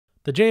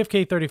The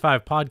JFK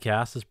 35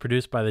 podcast is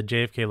produced by the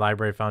JFK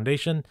Library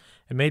Foundation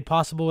and made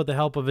possible with the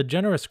help of a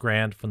generous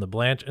grant from the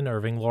Blanche and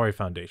Irving Laurie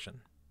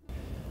Foundation.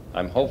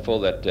 I'm hopeful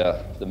that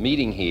the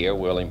meeting here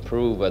will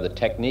improve the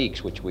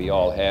techniques which we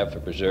all have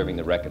for preserving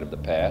the record of the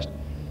past,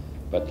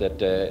 but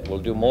that it will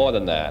do more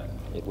than that.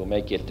 It will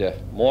make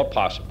it more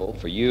possible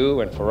for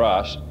you and for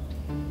us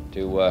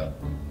to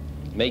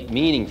make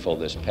meaningful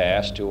this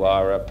past to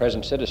our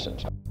present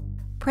citizens.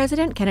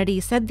 President Kennedy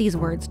said these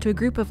words to a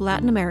group of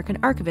Latin American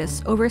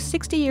archivists over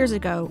 60 years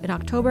ago in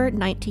October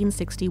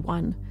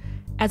 1961.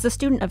 As a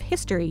student of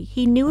history,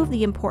 he knew of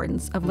the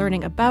importance of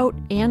learning about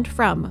and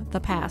from the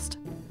past.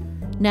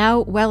 Now,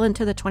 well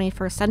into the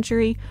 21st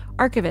century,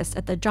 archivists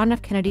at the John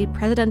F. Kennedy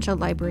Presidential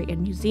Library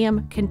and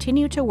Museum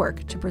continue to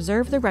work to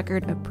preserve the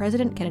record of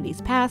President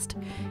Kennedy's past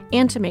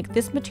and to make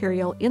this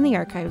material in the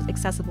archives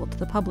accessible to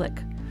the public.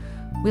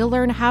 We'll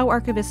learn how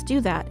archivists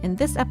do that in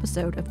this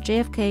episode of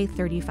JFK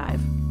 35.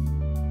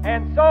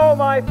 And so,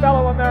 my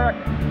fellow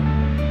Americans,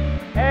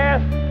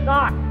 ask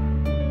not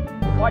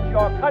what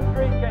your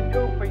country can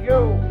do for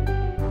you,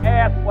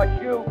 ask what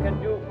you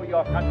can do for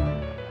your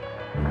country.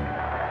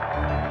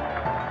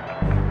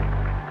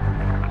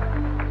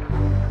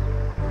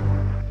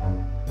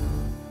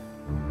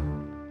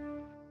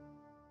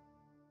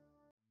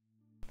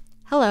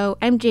 Hello,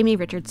 I'm Jamie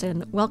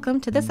Richardson. Welcome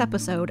to this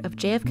episode of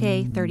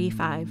JFK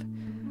 35.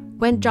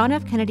 When John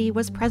F. Kennedy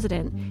was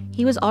president,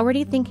 he was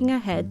already thinking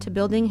ahead to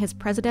building his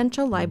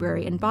presidential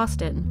library in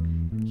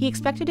Boston. He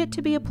expected it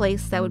to be a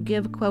place that would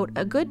give, quote,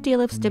 a good deal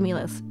of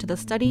stimulus to the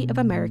study of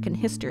American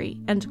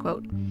history, end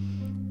quote.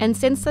 And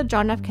since the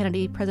John F.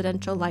 Kennedy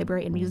Presidential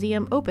Library and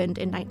Museum opened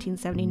in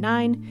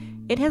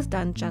 1979, it has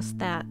done just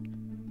that.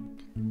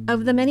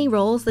 Of the many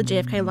roles the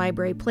JFK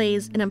Library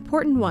plays, an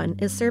important one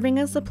is serving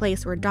as the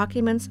place where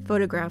documents,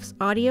 photographs,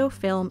 audio,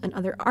 film, and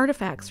other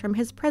artifacts from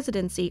his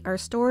presidency are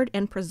stored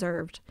and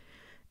preserved.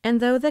 And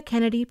though the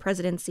Kennedy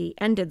presidency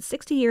ended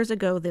 60 years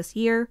ago this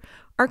year,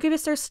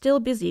 archivists are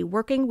still busy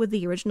working with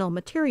the original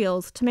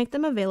materials to make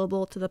them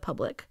available to the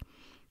public.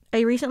 I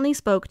recently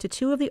spoke to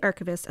two of the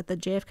archivists at the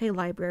JFK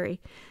Library,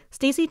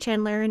 Stacey,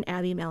 Chandler, and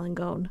Abbey,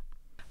 Malangone.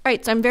 All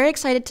right, so I'm very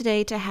excited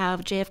today to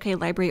have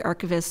JFK Library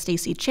archivist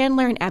Stacey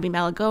Chandler and Abbey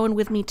Malangone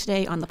with me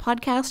today on the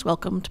podcast.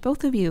 Welcome to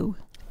both of you.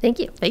 Thank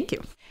you. Thank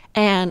you.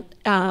 And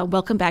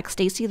welcome back,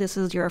 Stacey. This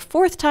is your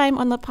fourth time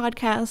on the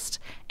podcast.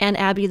 And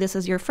Abbey, this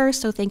is your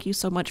first, so thank you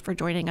so much for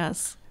joining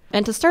us.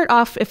 And to start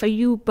off, if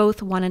you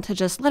both wanted to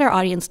just let our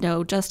audience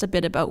know just a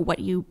bit about what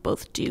you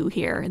both do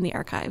here in the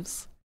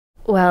archives.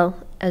 Well,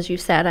 as you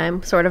said,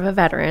 I'm sort of a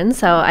veteran,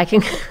 so I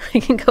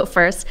can go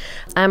first.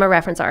 I'm a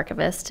reference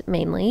archivist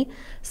mainly,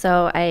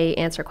 so I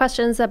answer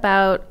questions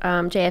about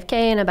JFK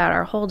and about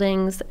our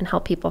holdings and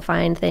help people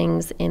find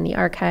things in the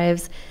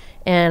archives.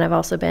 And I've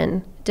also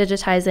been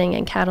digitizing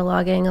and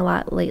cataloging a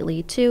lot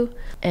lately too,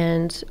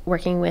 and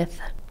working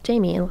with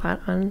Jamie a lot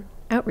on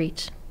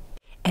outreach.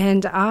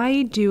 And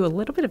I do a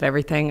little bit of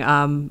everything.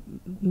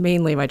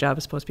 Mainly my job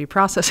is supposed to be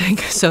processing,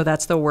 so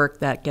that's the work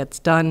that gets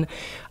done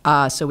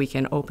so we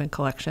can open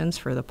collections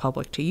for the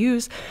public to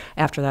use.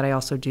 After that, I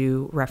also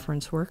do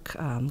reference work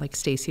like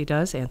Stacey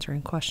does,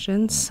 answering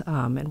questions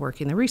and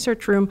working in the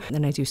research room.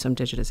 And I do some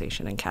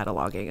digitization and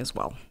cataloging as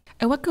well.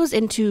 And what goes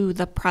into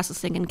the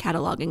processing and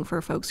cataloging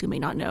for folks who may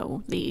not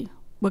know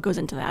what goes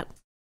into that?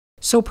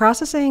 So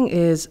processing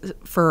is,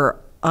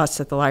 for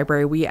us at the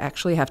library, we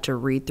actually have to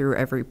read through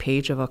every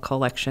page of a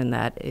collection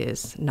that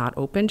is not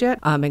opened yet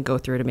and go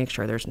through to make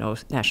sure there's no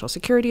national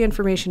security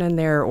information in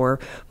there, or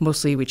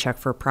mostly we check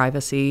for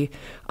privacy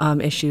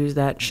issues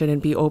that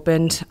shouldn't be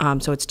opened.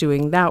 So it's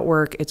doing that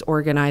work, it's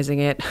organizing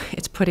it,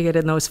 it's putting it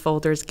in those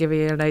folders, giving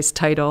it a nice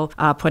title,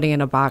 putting it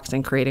in a box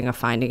and creating a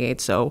finding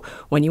aid. So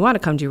when you want to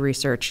come do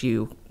research,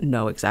 you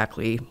know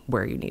exactly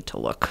where you need to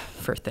look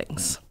for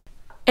things.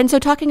 And so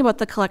talking about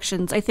the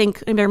collections, I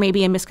think there may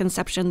be a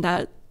misconception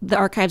that the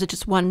archives are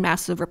just one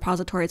massive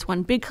repository. It's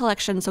one big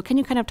collection. So can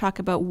you kind of talk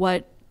about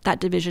what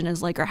that division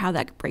is like or how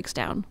that breaks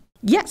down?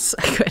 Yes,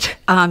 I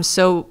could.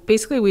 So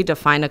basically we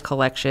define a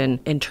collection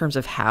in terms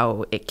of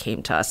how it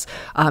came to us.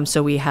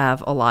 So we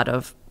have a lot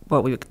of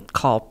what we would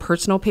call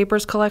personal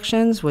papers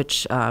collections,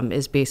 which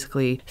is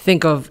basically,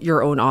 think of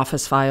your own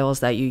office files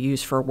that you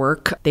use for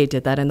work. They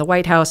did that in the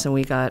White House, and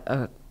we got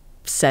a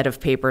set of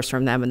papers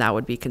from them, and that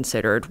would be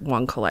considered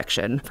one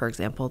collection. For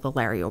example, the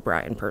Larry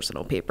O'Brien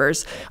personal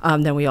papers.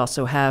 Then we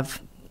also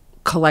have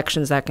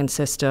collections that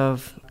consist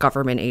of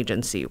government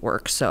agency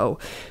work. So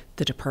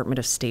the Department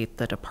of State,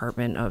 the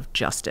Department of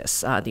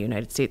Justice, the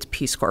United States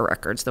Peace Corps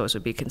records, those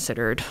would be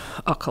considered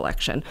a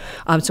collection.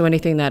 So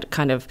anything that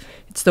kind of,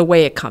 it's the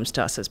way it comes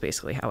to us is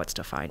basically how it's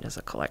defined as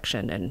a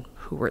collection, and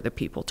who were the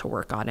people to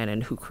work on it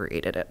and who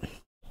created it.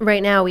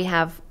 Right now we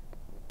have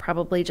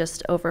probably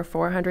just over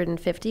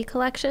 450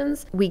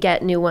 collections. We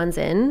get new ones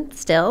in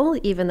still,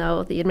 even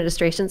though the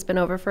administration's been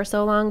over for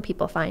so long.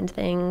 People find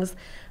things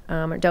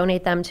or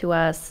donate them to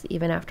us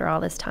even after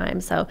all this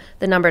time. So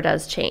the number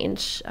does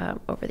change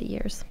over the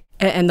years.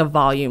 and the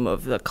volume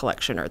of the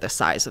collection or the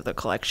size of the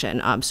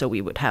collection. So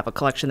we would have a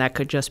collection that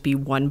could just be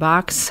one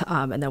box.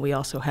 And then we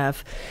also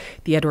have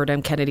the Edward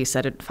M. Kennedy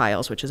Senate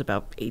files, which is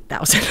about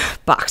 8,000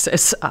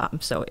 boxes.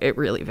 So it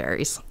really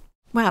varies.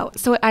 Wow.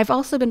 So I've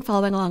also been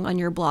following along on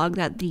your blog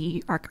that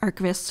the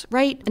Archivists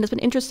write, and it's been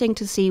interesting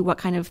to see what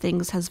kind of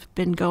things has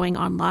been going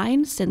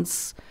online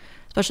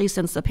especially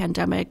since the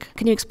pandemic.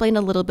 Can you explain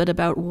a little bit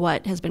about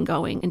what has been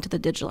going into the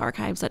digital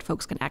archives that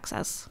folks can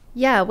access?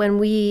 Yeah, when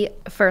we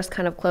first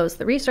kind of closed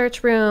the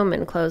research room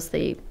and closed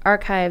the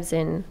archives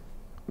in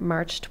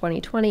March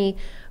 2020,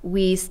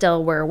 we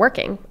still were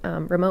working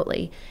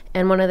remotely.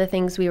 And one of the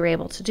things we were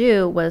able to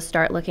do was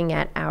start looking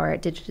at our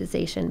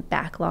digitization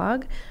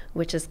backlog,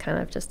 which is kind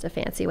of just a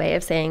fancy way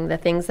of saying the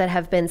things that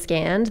have been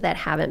scanned that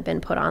haven't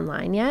been put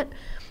online yet.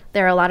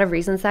 There are a lot of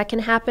reasons that can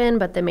happen,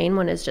 but the main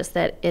one is just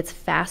that it's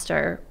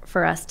faster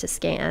for us to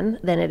scan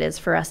than it is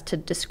for us to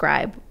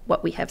describe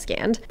what we have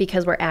scanned,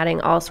 because we're adding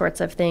all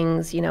sorts of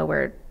things.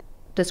 We're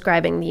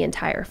describing the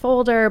entire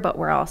folder, but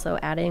we're also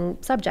adding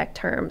subject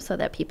terms so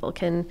that people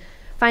can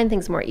find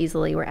things more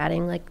easily. We're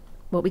adding like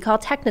what we call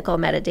technical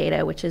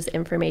metadata, which is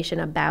information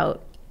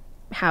about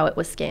how it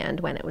was scanned,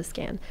 when it was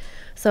scanned.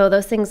 So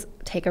those things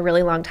take a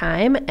really long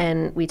time,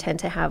 and we tend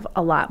to have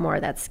a lot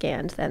more that's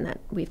scanned than that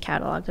we've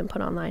cataloged and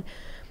put online.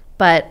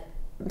 But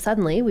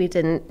suddenly we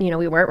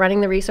weren't running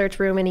the research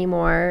room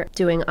anymore,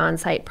 doing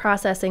on-site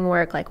processing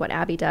work like what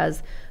Abbey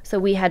does. So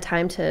we had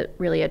time to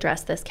really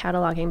address this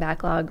cataloging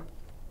backlog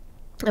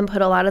and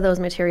put a lot of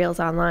those materials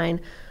online.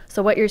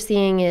 So what you're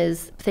seeing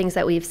is things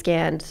that we've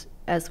scanned,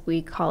 as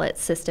we call it,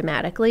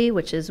 systematically,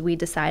 which is we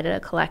decided a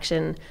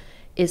collection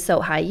is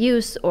so high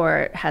use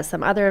or has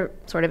some other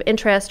sort of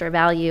interest or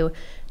value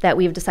that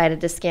we've decided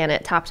to scan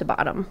it top to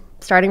bottom,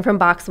 starting from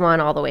box 1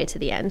 all the way to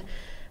the end.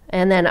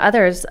 And then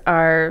others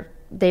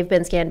they've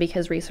been scanned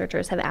because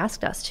researchers have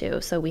asked us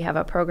to. So we have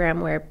a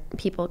program where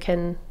people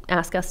can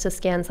ask us to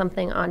scan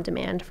something on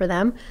demand for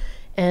them.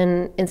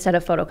 And instead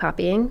of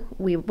photocopying,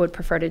 we would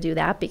prefer to do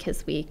that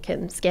because we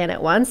can scan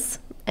it once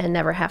and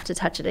never have to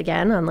touch it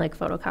again, unlike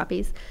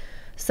photocopies.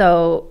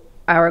 So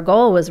our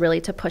goal was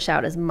really to push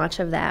out as much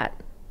of that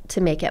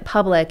to make it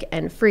public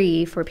and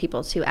free for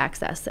people to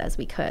access as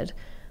we could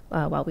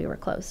while we were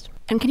closed.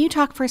 And can you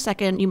talk for a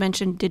second, you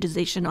mentioned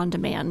digitization on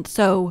demand.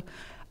 So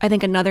I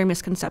think another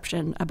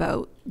misconception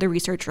about the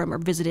research room or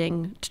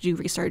visiting to do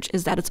research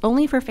is that it's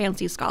only for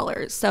fancy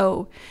scholars.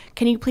 So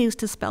can you please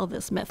dispel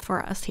this myth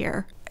for us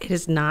here? It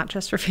is not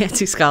just for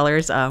fancy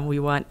scholars. We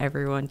want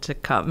everyone to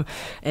come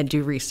and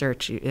do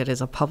research. It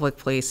is a public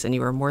place, and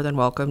you are more than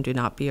welcome. Do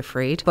not be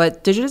afraid.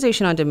 But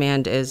Digitization on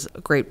Demand is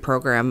a great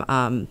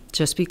program,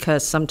 just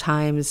because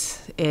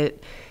sometimes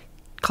it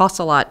costs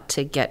a lot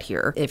to get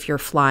here. If you're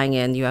flying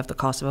in, you have the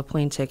cost of a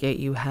plane ticket,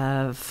 you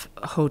have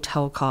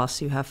hotel costs,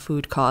 you have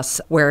food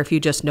costs, where if you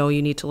just know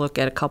you need to look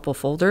at a couple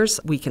folders,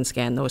 we can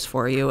scan those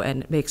for you,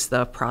 and it makes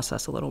the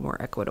process a little more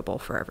equitable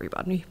for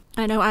everybody.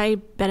 I know I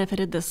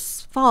benefited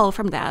this fall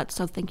from that,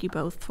 so thank you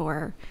both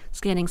for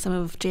scanning some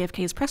of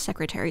JFK's press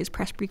secretary's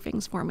press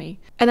briefings for me.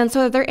 And then,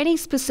 so are there any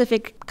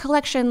specific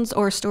collections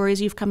or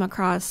stories you've come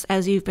across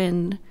as you've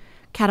been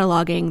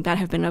cataloging that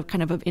have been of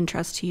kind of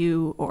interest to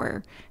you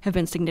or have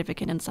been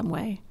significant in some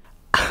way?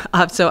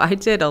 So I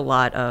did a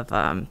lot of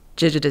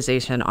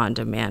digitization on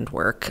demand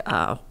work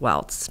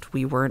whilst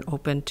we weren't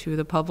open to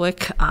the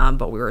public,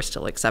 but we were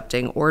still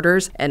accepting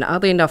orders. And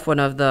oddly enough, one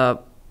of the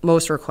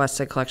most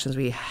requested collections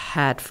we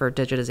had for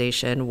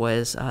digitization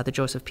was the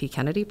Joseph P.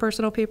 Kennedy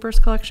personal papers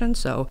collection,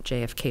 so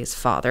JFK's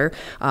father.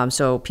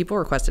 So people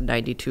requested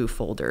 92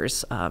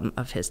 folders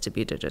of his to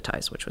be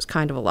digitized, which was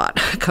kind of a lot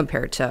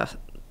compared to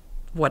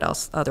what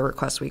else other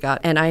requests we got.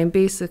 And I am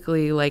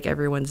basically like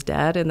everyone's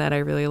dad in that I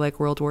really like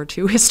World War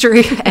II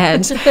history.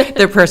 And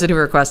the person who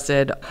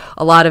requested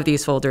a lot of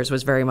these folders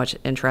was very much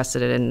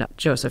interested in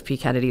Joseph P.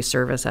 Kennedy's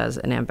service as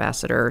an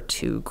ambassador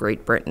to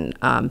Great Britain.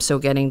 So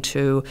getting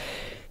to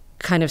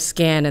kind of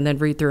scan and then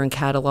read through and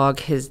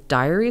catalog his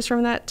diaries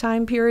from that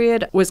time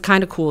period was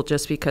kind of cool,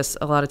 just because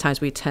a lot of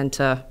times we tend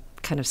to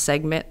kind of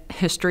segment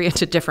history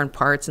into different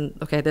parts, and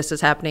okay, this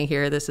is happening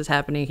here, this is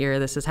happening here,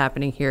 this is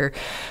happening here,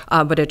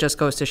 but it just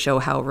goes to show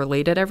how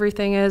related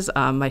everything is.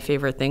 My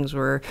favorite things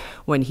were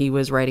when he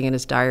was writing in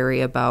his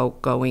diary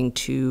about going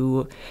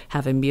to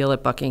have a meal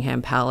at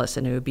Buckingham Palace,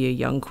 and it would be a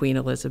young Queen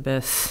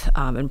Elizabeth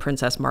and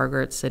Princess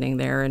Margaret sitting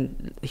there,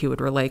 and he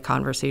would relay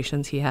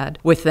conversations he had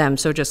with them.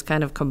 So just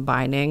kind of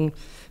combining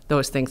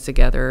those things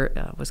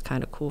together was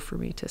kind of cool for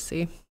me to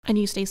see. And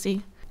you,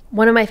 Stacey?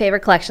 One of my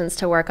favorite collections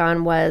to work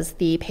on was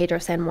the Pedro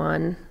San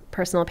Juan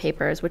personal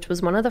papers, which was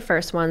one of the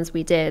first ones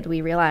we did. We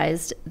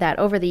realized that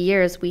over the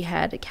years we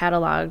had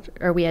cataloged,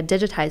 or we had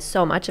digitized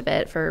so much of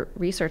it for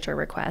researcher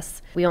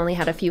requests. We only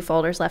had a few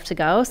folders left to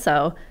go,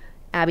 so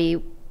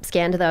Abbey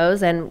scanned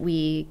those and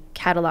we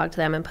cataloged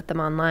them and put them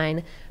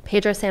online.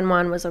 Pedro San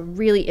Juan was a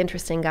really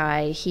interesting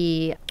guy.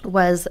 He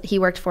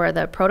worked for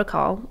the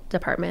protocol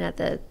department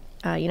at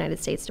the United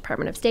States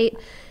Department of State.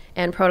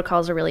 And protocol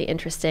is a really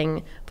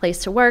interesting place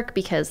to work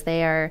because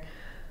they are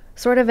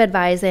sort of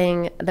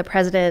advising the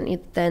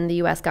president, then the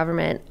U.S.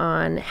 government,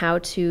 on how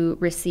to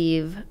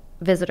receive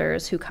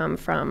visitors who come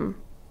from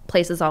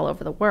places all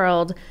over the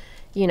world,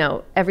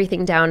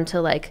 everything down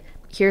to like,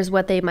 here's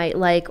what they might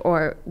like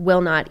or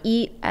will not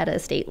eat at a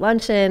state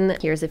luncheon.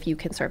 Here's if you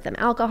can serve them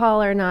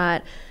alcohol or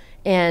not.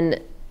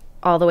 And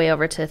all the way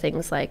over to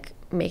things like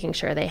making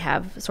sure they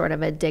have sort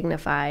of a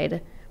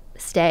dignified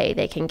stay.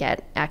 They can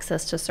get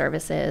access to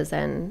services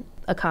and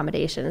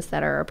accommodations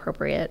that are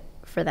appropriate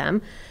for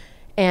them.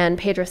 And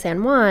Pedro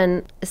San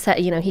Juan said,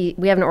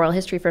 we have an oral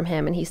history from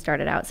him, and he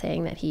started out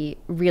saying that he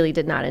really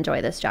did not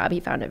enjoy this job. He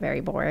found it very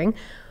boring.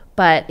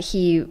 But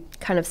he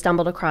kind of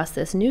stumbled across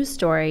this news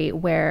story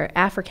where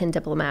African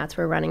diplomats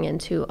were running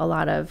into a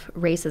lot of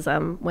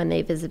racism when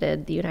they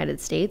visited the United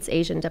States,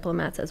 Asian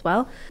diplomats as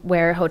well,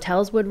 where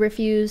hotels would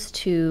refuse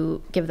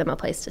to give them a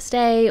place to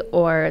stay,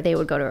 or they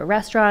would go to a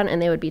restaurant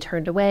and they would be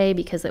turned away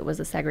because it was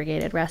a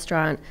segregated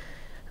restaurant.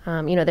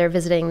 They're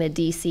visiting the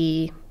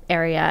D.C.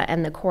 area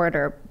and the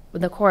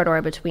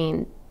corridor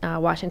between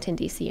Washington,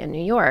 D.C. and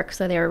New York.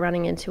 So they were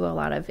running into a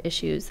lot of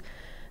issues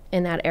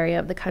in that area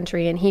of the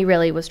country, and he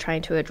really was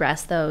trying to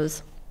address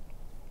those,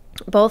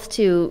 both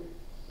to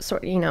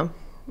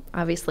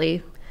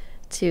obviously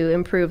to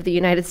improve the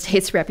United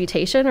States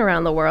reputation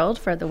around the world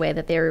for the way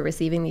that they were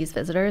receiving these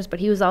visitors, but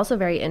he was also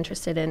very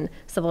interested in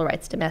civil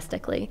rights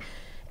domestically.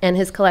 And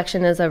his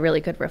collection is a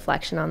really good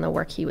reflection on the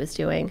work he was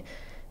doing.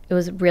 It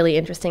was really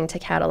interesting to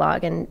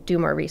catalog and do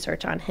more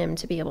research on him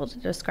to be able to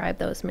describe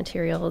those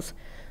materials.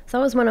 So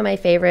that was one of my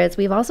favorites.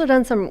 We've also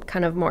done some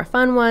kind of more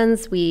fun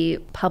ones. We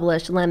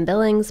published Lem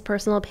Billings'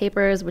 personal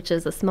papers, which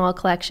is a small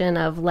collection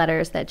of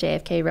letters that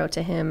JFK wrote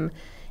to him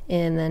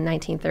in the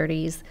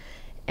 1930s.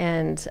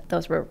 And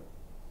those were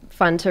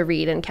fun to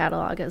read and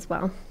catalog as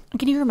well.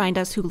 Can you remind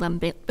us who Lem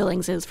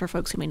Billings is for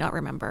folks who may not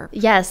remember?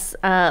 Yes,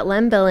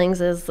 Lem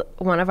Billings is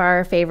one of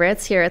our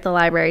favorites here at the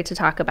library to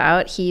talk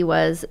about. He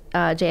was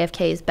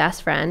JFK's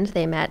best friend.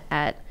 They met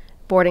at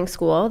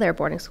their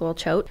boarding school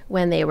Choate,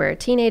 when they were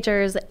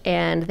teenagers,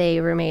 and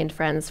they remained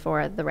friends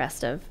for the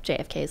rest of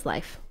JFK's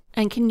life.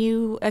 And can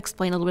you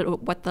explain a little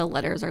bit what the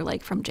letters are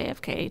like from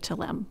JFK to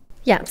Lem?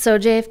 Yeah, so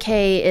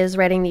JFK is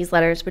writing these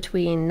letters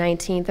between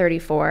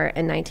 1934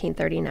 and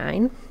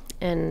 1939,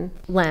 and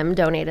Lem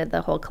donated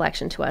the whole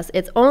collection to us.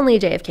 It's only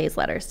JFK's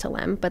letters to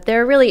Lem, but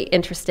they're really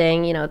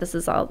interesting. This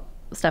is all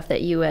stuff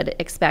that you would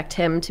expect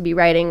him to be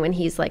writing when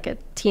he's like a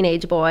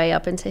teenage boy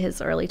up into his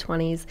early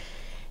 20s.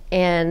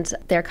 And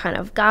they're kind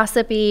of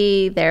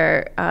gossipy.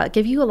 They're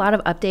give you a lot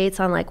of updates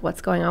on like what's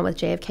going on with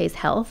JFK's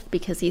health,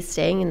 because he's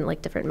staying in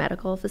like different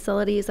medical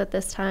facilities at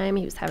this time.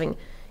 He was having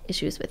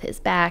issues with his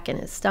back and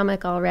his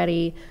stomach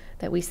already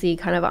that we see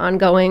kind of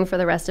ongoing for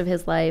the rest of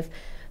his life.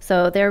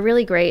 So they're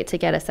really great to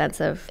get a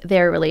sense of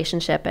their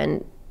relationship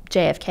and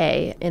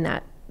JFK in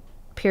that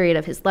period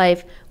of his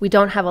life. We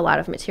don't have a lot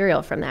of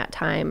material from that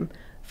time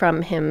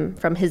from him,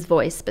 from his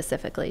voice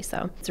specifically.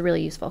 So it's a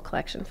really useful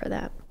collection for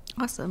that.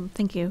 Awesome.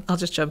 Thank you. I'll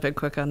just jump in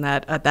quick on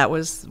that. That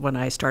was when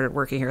I started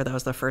working here. That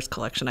was the first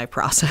collection I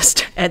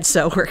processed. And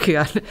so working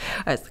on,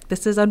 I was like,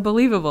 this is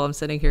unbelievable. I'm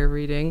sitting here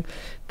reading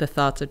the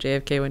thoughts of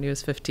JFK when he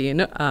was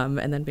 15,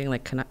 and then being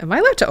like, am I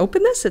allowed to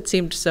open this? It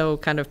seemed so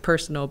kind of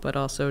personal, but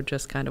also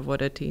just kind of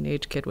what a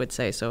teenage kid would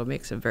say. So it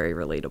makes it very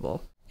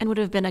relatable. And would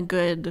have been a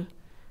good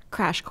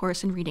crash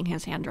course in reading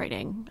his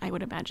handwriting, I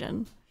would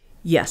imagine.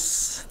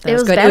 Yes. It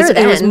was good. better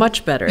then. It was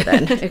much better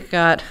then. It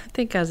got, I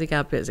think as he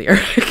got busier,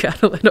 it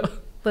got a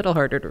little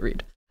harder to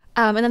read.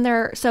 And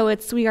then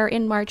we are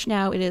in March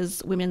now. It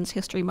is Women's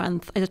History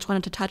Month. I just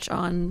wanted to touch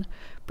on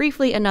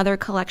briefly another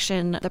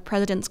collection, the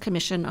President's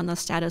Commission on the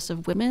Status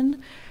of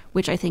Women,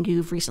 which I think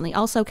you've recently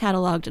also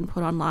cataloged and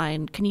put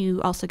online. Can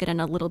you also get in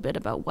a little bit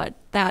about what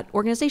that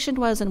organization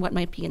was and what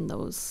might be in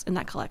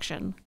that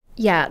collection?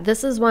 Yeah,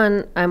 this is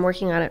one I'm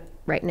working on it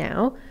right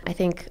now. I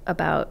think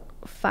about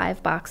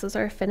 5 boxes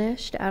are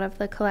finished out of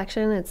the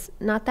collection. It's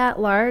not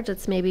that large.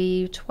 It's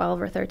maybe 12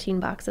 or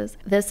 13 boxes.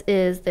 This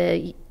is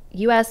the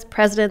U.S.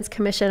 President's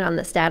Commission on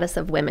the Status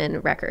of Women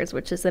records,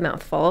 which is a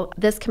mouthful.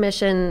 This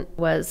commission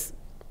was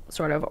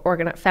sort of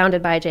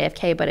founded by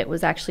JFK, but it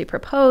was actually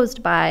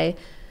proposed by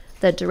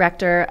the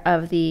director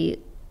of the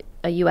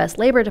U.S.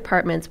 Labor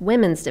Department's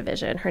Women's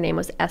Division. Her name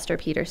was Esther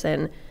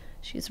Peterson.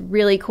 She's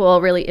really cool,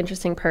 really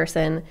interesting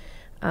person.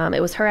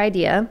 It was her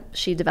idea.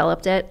 She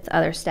developed it with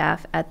other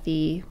staff at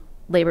the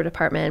Labor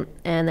Department,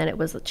 and then it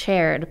was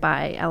chaired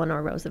by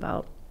Eleanor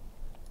Roosevelt.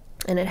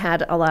 And it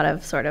had a lot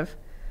of sort of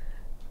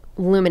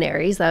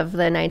luminaries of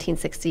the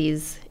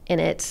 1960s in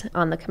it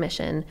on the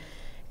commission.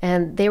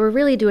 And they were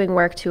really doing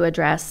work to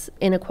address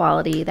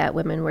inequality that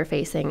women were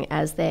facing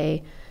as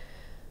they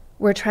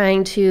were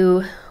trying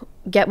to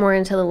get more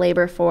into the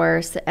labor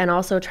force and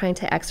also trying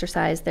to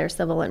exercise their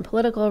civil and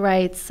political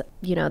rights.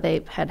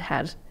 They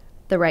had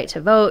the right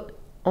to vote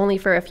only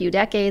for a few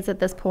decades at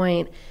this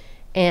point,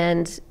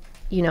 and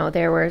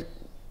there were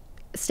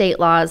state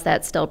laws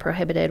that still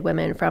prohibited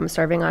women from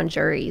serving on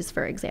juries,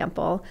 for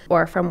example,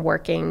 or from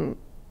working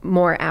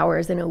more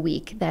hours in a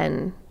week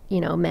than,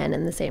 men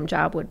in the same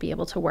job would be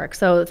able to work.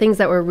 So things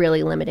that were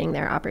really limiting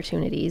their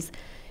opportunities.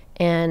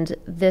 And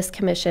this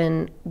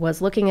commission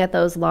was looking at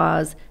those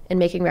laws and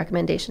making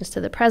recommendations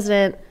to the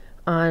president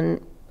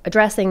on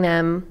addressing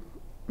them,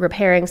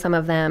 repairing some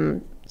of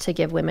them to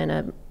give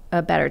women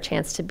a better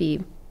chance to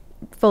be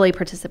fully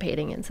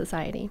participating in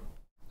society.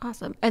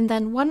 Awesome. And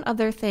then one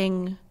other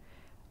thing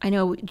I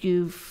know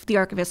the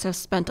archivists have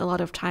spent a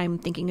lot of time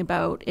thinking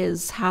about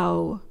is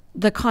how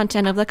the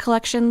content of the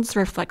collections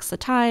reflects the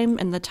time,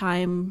 and the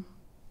time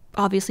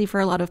obviously for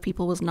a lot of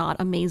people was not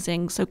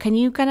amazing. So can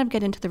you kind of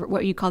get into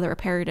what you call the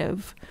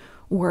reparative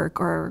work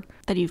or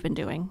that you've been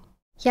doing?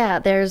 Yeah,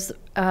 there's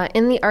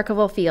in the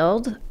archival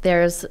field,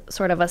 there's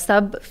sort of a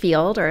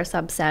subfield or a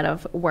subset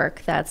of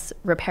work that's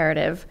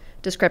reparative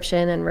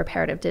description and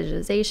reparative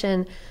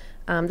digitization.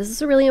 This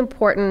is a really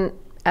important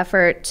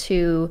effort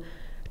to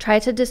try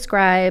to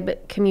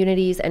describe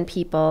communities and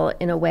people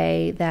in a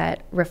way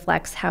that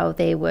reflects how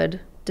they would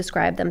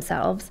describe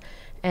themselves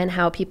and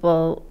how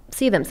people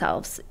see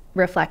themselves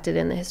reflected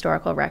in the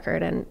historical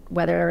record, and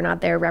whether or not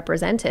they're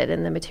represented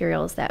in the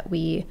materials that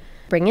we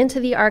bring into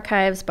the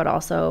archives, but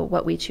also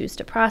what we choose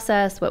to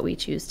process, what we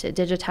choose to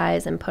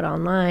digitize and put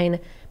online,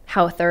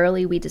 how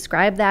thoroughly we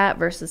describe that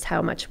versus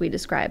how much we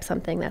describe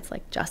something that's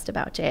like just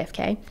about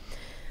JFK.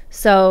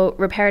 So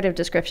reparative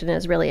description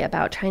is really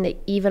about trying to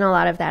even a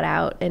lot of that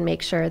out and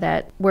make sure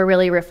that we're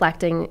really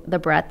reflecting the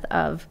breadth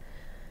of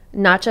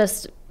not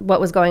just what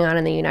was going on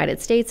in the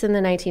United States in the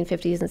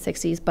 1950s and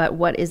 60s, but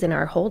what is in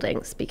our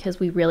holdings, because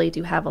we really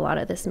do have a lot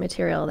of this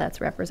material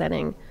that's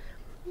representing,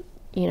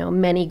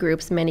 many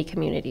groups, many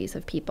communities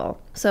of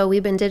people. So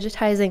we've been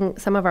digitizing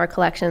some of our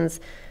collections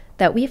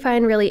that we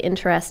find really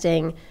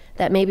interesting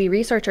that maybe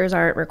researchers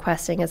aren't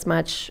requesting as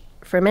much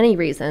for many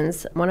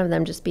reasons. One of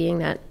them just being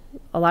that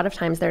a lot of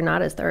times they're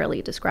not as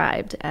thoroughly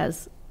described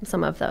as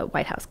some of the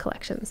White House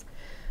collections.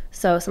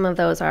 So some of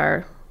those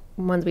are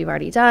ones we've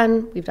already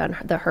done. We've done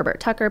the Herbert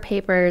Tucker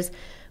papers,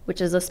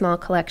 which is a small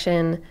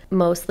collection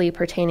mostly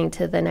pertaining to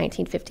the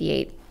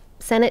 1958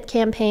 Senate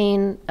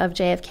campaign of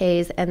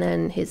JFK's and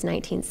then his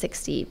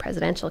 1960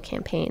 presidential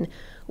campaign,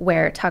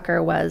 where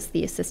Tucker was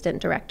the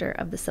assistant director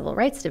of the Civil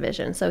Rights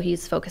Division. So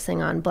he's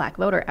focusing on Black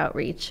voter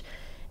outreach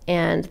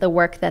and the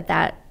work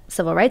that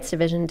Civil Rights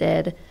Division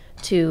did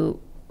to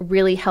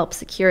really help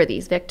secure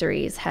these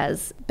victories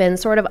has been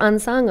sort of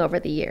unsung over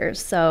the years.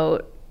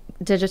 So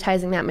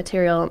digitizing that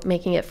material,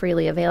 making it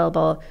freely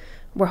available,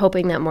 we're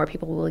hoping that more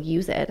people will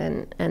use it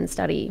and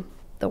study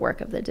the work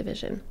of the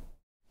division.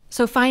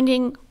 So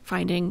finding,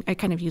 I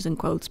kind of use in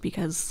quotes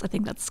because I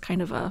think that's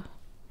kind of an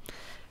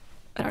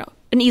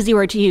easy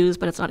word to use,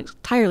 but it's not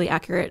entirely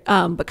accurate.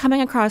 But coming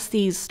across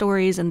these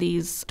stories and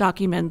these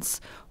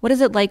documents, what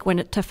is it like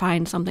to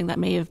find something that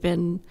may have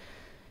been,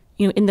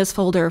 in this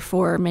folder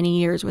for many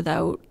years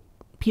without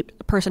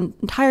a person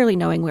entirely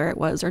knowing where it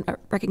was or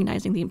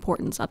recognizing the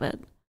importance of it?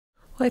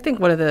 Well, I think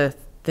one of the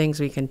things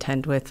we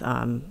contend with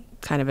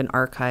kind of in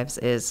archives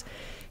is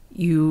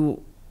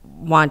you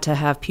want to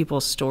have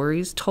people's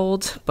stories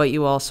told, but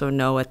you also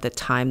know at the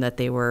time that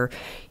they were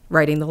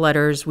writing the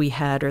letters we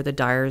had or the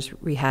diaries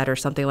we had or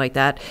something like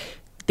that,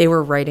 they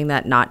were writing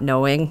that not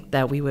knowing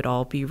that we would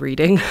all be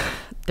reading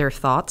their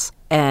thoughts.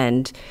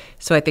 And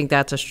so I think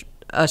that's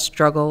a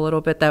struggle a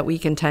little bit that we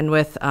contend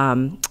with.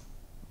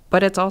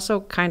 But it's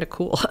also kind of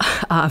cool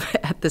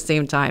at the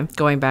same time.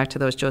 Going back to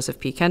those Joseph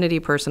P. Kennedy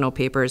personal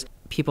papers,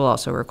 people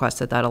also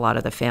requested that a lot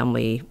of the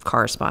family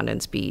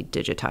correspondence be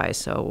digitized,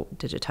 so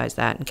digitized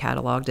that and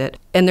cataloged it.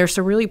 And there's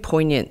some really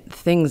poignant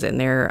things in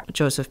there.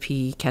 Joseph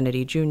P.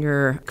 Kennedy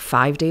Jr.,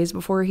 5 days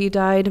before he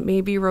died,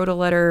 maybe wrote a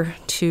letter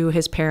to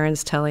his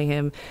parents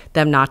telling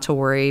them not to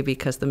worry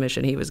because the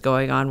mission he was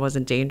going on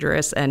wasn't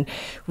dangerous. And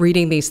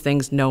reading these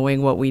things,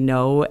 knowing what we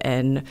know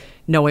and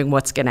knowing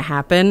what's going to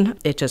happen,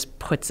 it just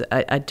puts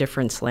a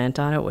different slant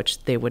on it,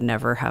 which they would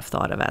never have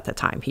thought of at the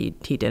time. He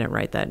didn't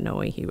write that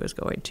knowing he was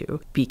going to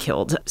be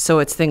killed. So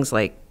it's things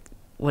like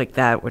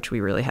that, which we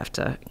really have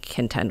to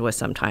contend with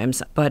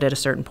sometimes. But at a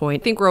certain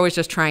point, I think we're always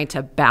just trying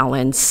to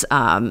balance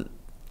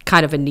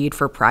kind of a need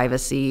for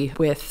privacy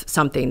with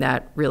something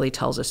that really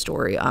tells a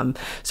story.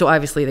 So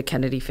obviously the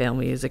Kennedy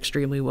family is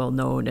extremely well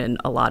known and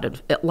a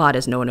lot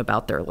is known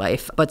about their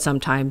life. But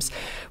sometimes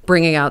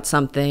bringing out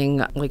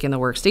something like in the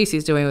work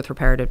Stacey's doing with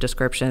reparative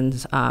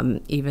descriptions,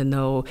 even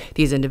though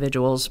these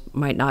individuals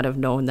might not have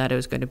known that it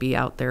was going to be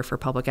out there for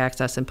public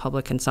access and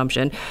public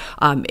consumption,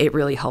 it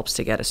really helps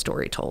to get a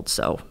story told.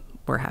 So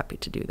we're happy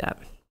to do that.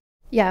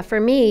 Yeah, for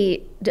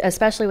me,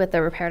 especially with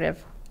the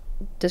reparative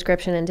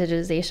description and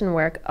digitization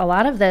work, a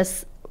lot of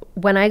this,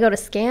 when I go to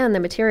scan the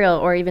material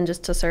or even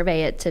just to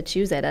survey it to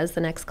choose it as the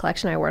next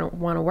collection I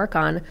want to work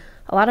on,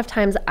 a lot of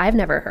times I've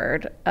never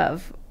heard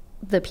of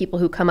the people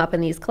who come up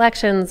in these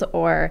collections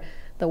or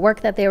the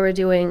work that they were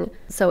doing.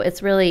 So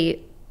it's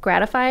really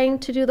gratifying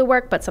to do the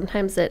work, but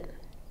sometimes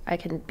I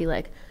can be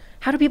like,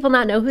 how do people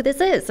not know who this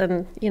is?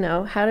 And,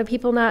 how are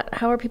people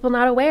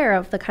not aware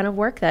of the kind of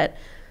work that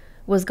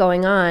was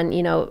going on?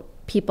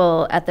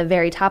 People at the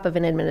very top of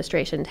an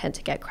administration tend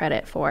to get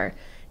credit for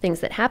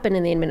things that happen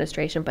in the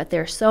administration, but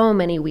there's so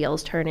many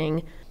wheels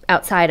turning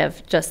outside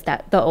of just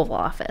the Oval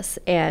Office.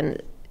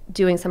 And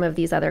doing some of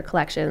these other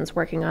collections,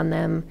 working on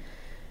them,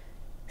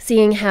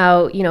 seeing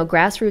how,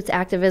 grassroots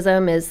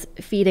activism is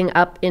feeding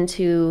up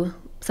into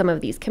some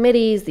of these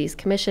committees. These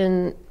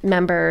commission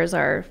members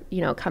are,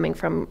 coming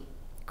from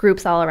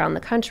groups all around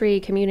the country,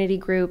 community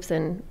groups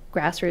and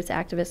grassroots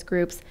activist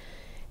groups.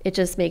 It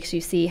just makes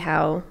you see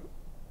how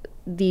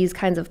these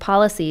kinds of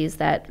policies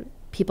that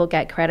people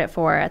get credit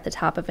for at the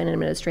top of an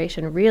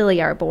administration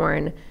really are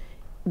born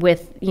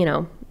with,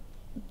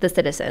 the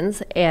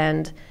citizens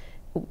and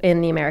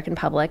in the American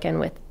public and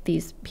with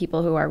these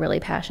people who are really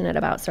passionate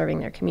about serving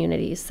their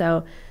communities.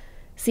 So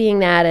seeing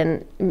that,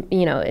 and,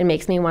 it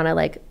makes me want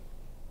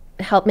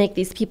to help make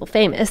these people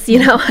famous.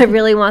 I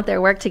really want their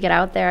work to get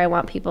out there. I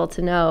want people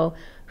to know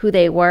who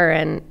they were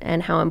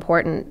and how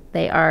important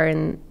they are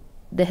in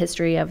the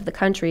history of the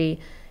country,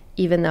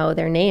 even though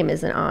their name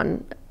isn't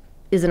on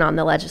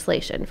the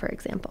legislation, for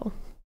example.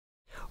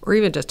 Or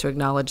even just to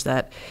acknowledge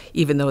that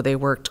even though they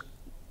worked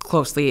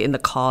closely in the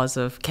cause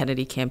of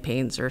Kennedy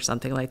campaigns or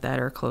something like that,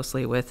 or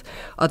closely with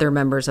other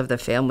members of the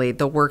family,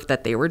 the work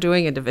that they were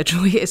doing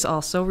individually is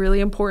also really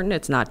important.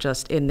 It's not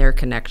just in their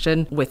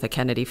connection with a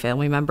Kennedy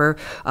family member.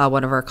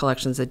 One of our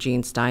collections, the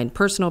Gene Stein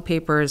Personal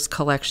Papers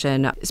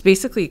collection, is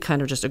basically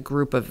kind of just a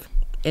group of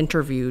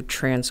interview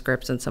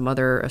transcripts and some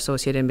other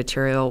associated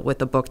material with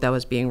the book that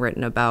was being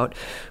written about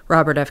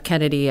Robert F.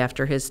 Kennedy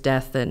after his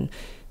death and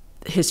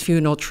his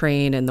funeral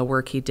train and the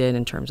work he did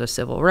in terms of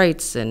civil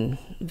rights and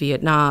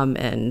Vietnam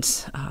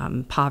and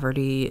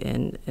poverty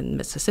in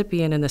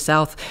Mississippi and in the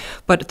South.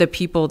 But the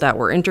people that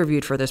were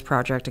interviewed for this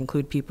project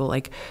include people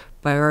like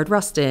Bayard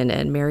Rustin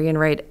and Marian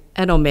Wright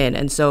Edelman.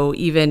 And so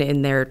even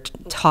in their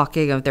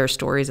talking of their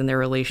stories and their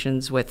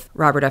relations with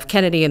Robert F.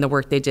 Kennedy and the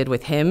work they did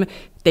with him,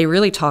 they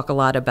really talk a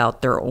lot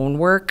about their own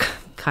work,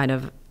 kind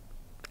of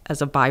as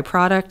a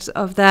byproduct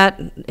of that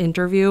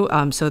interview.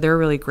 So they're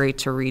really great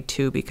to read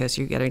too, because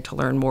you're getting to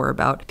learn more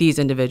about these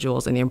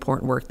individuals and the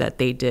important work that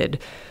they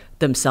did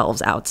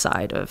themselves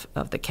outside of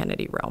the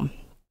Kennedy realm.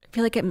 I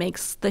feel like it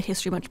makes the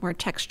history much more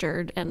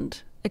textured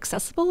and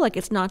accessible. Like,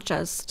 it's not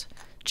just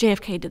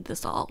JFK did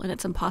this all and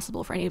it's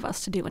impossible for any of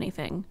us to do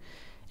anything.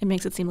 It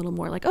makes it seem a little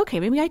more like, okay,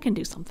 maybe I can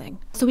do something.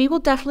 So we will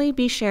definitely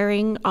be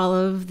sharing all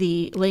of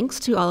the links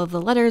to all of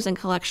the letters and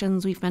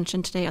collections we've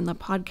mentioned today on the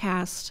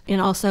podcast.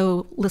 And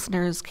also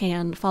listeners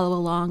can follow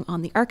along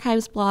on the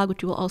Archives blog,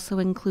 which we will also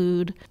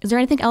include. Is there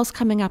anything else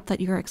coming up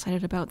that you're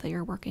excited about that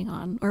you're working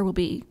on or will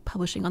be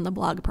publishing on the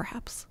blog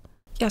perhaps?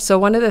 Yeah, so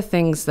one of the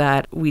things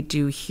that we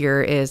do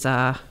here is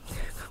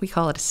we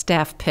call it a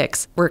staff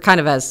picks. We're kind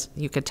of, as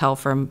you could tell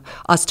from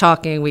us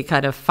talking, we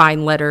kind of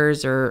find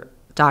letters or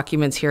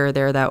documents here or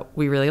there that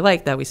we really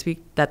like, that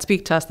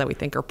speak to us, that we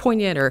think are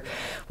poignant, or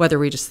whether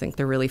we just think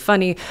they're really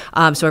funny.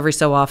 So every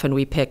so often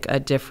we pick a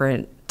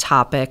different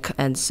topic.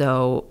 And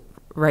so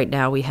right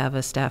now we have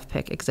a staff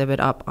pick exhibit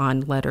up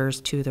on letters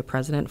to the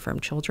president from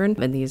children.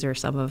 And these are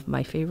some of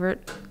my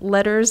favorite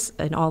letters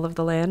in all of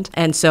the land.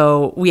 And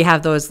so we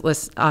have those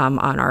lists on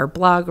our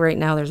blog right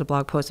now. There's a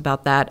blog post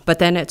about that. But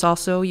then it's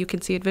also, you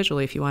can see it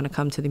visually if you want to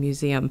come to the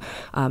museum.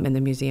 In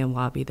the museum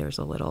lobby, there's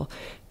a little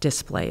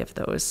display of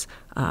those.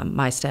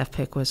 My staff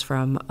pick was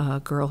from a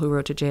girl who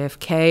wrote to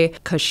JFK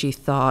because she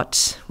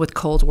thought with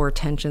Cold War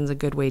tensions, a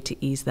good way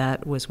to ease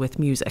that was with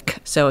music.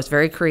 So it's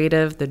very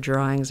creative. The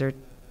drawings are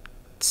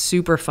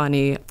super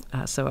funny.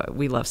 So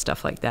we love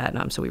stuff like that.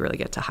 So we really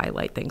get to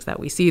highlight things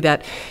that we see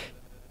that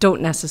don't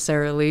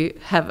necessarily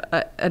have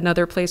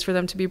another place for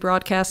them to be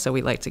broadcast. So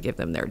we like to give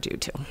them their due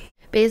too.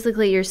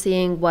 Basically, you're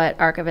seeing what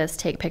archivists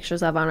take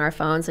pictures of on our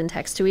phones and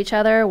text to each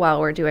other while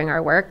we're doing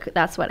our work.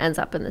 That's what ends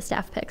up in the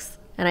staff picks.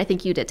 And I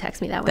think you did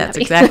text me that one. That's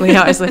Abbey. Exactly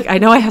how I was like, I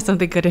know I have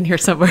something good in here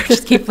somewhere.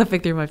 Just keep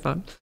flipping through my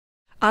phone.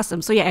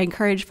 Awesome. So yeah, I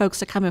encourage folks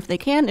to come if they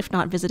can, if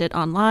not, visit it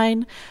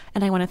online.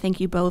 And I want to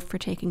thank you both for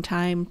taking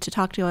time to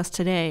talk to us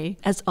today.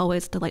 As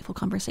always, delightful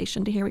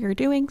conversation to hear what you're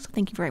doing. So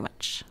thank you very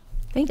much.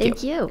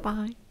 Thank you.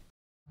 Bye.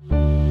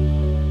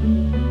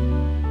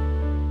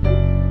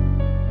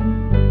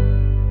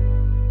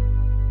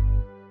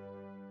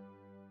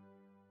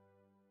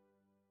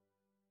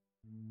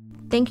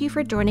 Thank you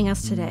for joining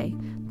us today.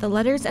 The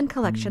letters and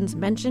collections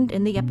mentioned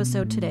in the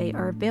episode today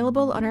are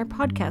available on our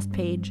podcast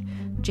page,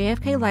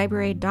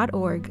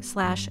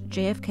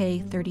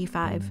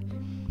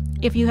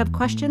 jfklibrary.org/JFK35. If you have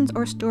questions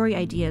or story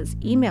ideas,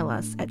 email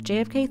us at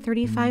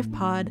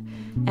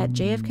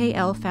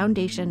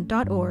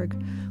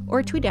jfk35pod@jfklfoundation.org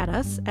or tweet at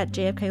us at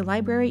JFK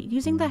Library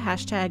using the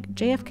hashtag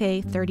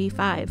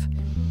JFK35.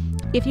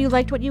 If you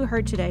liked what you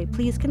heard today,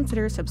 please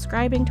consider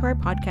subscribing to our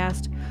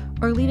podcast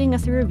or leaving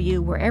us a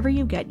review wherever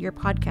you get your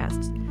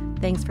podcasts.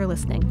 Thanks for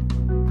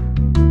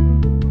listening.